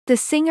The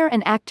singer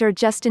and actor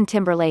Justin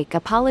Timberlake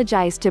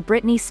apologized to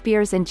Britney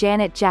Spears and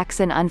Janet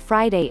Jackson on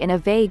Friday in a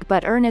vague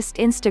but earnest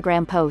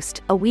Instagram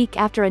post, a week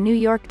after a New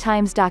York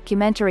Times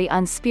documentary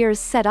on Spears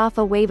set off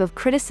a wave of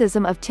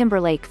criticism of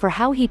Timberlake for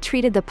how he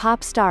treated the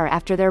pop star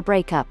after their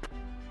breakup.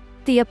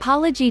 The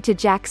apology to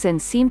Jackson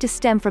seemed to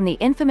stem from the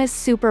infamous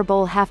Super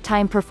Bowl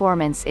halftime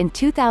performance in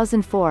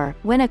 2004,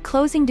 when a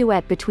closing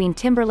duet between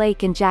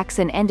Timberlake and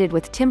Jackson ended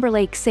with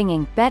Timberlake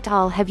singing "Bet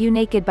I'll Have You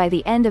Naked" by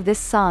the end of this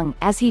song,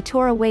 as he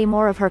tore away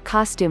more of her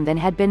costume than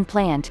had been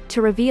planned,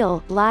 to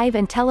reveal, live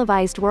and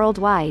televised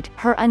worldwide,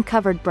 her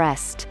uncovered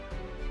breast.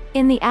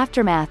 In the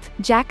aftermath,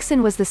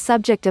 Jackson was the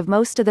subject of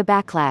most of the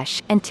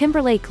backlash, and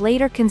Timberlake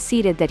later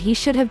conceded that he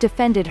should have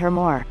defended her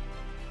more.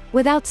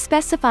 Without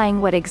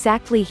specifying what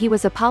exactly he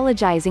was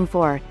apologizing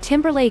for,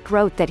 Timberlake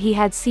wrote that he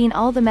had seen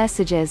all the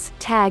messages,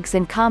 tags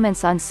and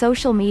comments on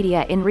social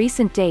media in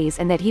recent days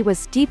and that he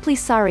was deeply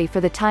sorry for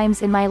the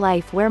times in my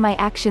life where my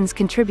actions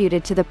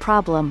contributed to the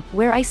problem,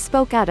 where I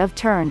spoke out of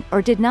turn,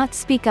 or did not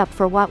speak up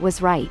for what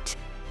was right.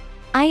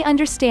 I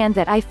understand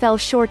that I fell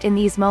short in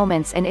these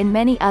moments and in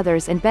many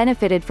others and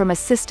benefited from a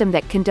system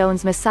that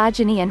condones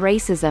misogyny and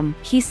racism,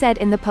 he said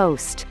in the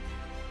post.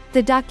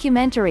 The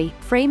documentary,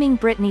 Framing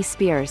Britney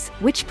Spears,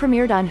 which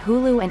premiered on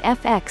Hulu and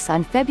FX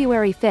on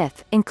February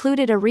 5,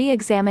 included a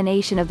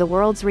re-examination of the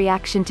world's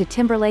reaction to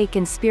Timberlake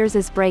and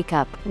Spears'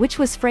 breakup, which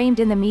was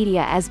framed in the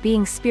media as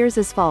being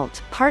Spears'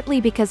 fault,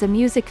 partly because a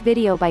music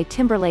video by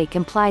Timberlake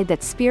implied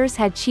that Spears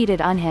had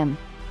cheated on him.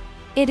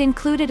 It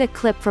included a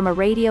clip from a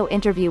radio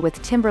interview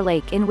with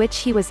Timberlake in which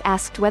he was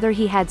asked whether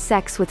he had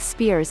sex with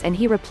Spears and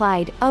he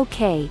replied,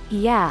 "Okay,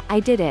 yeah, I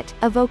did it,"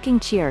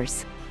 evoking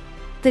cheers.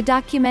 The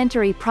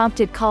documentary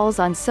prompted calls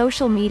on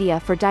social media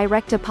for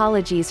direct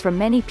apologies from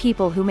many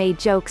people who made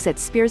jokes at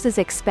Spears'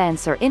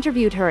 expense or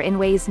interviewed her in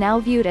ways now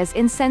viewed as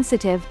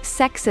insensitive,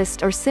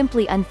 sexist or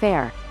simply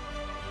unfair.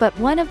 But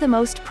one of the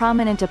most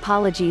prominent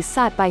apologies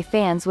sought by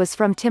fans was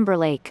from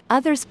Timberlake.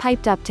 Others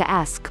piped up to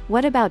ask,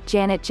 what about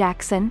Janet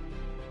Jackson?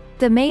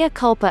 The mea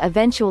culpa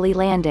eventually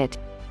landed.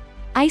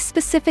 I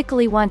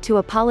specifically want to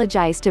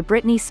apologize to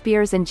Britney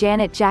Spears and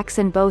Janet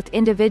Jackson both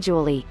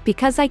individually,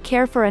 because I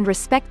care for and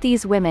respect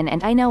these women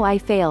and I know I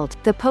failed,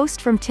 the post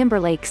from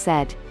Timberlake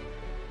said.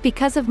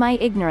 Because of my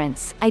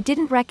ignorance, I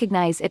didn't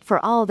recognize it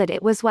for all that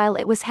it was while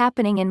it was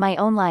happening in my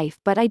own life,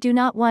 but I do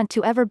not want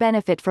to ever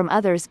benefit from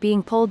others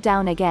being pulled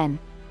down again.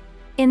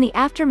 In the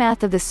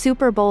aftermath of the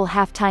Super Bowl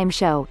halftime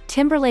show,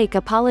 Timberlake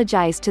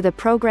apologized to the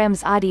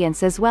program's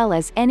audience as well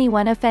as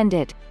anyone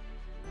offended.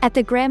 At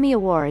the Grammy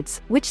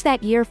Awards, which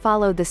that year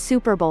followed the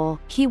Super Bowl,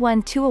 he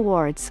won 2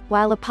 awards,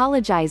 while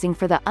apologizing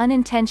for the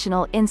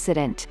unintentional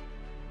incident.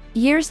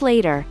 Years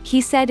later,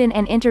 he said in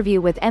an interview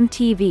with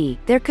MTV,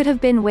 "There could have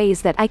been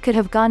ways that I could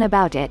have gone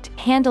about it,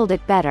 handled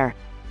it better."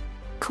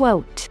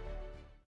 Quote,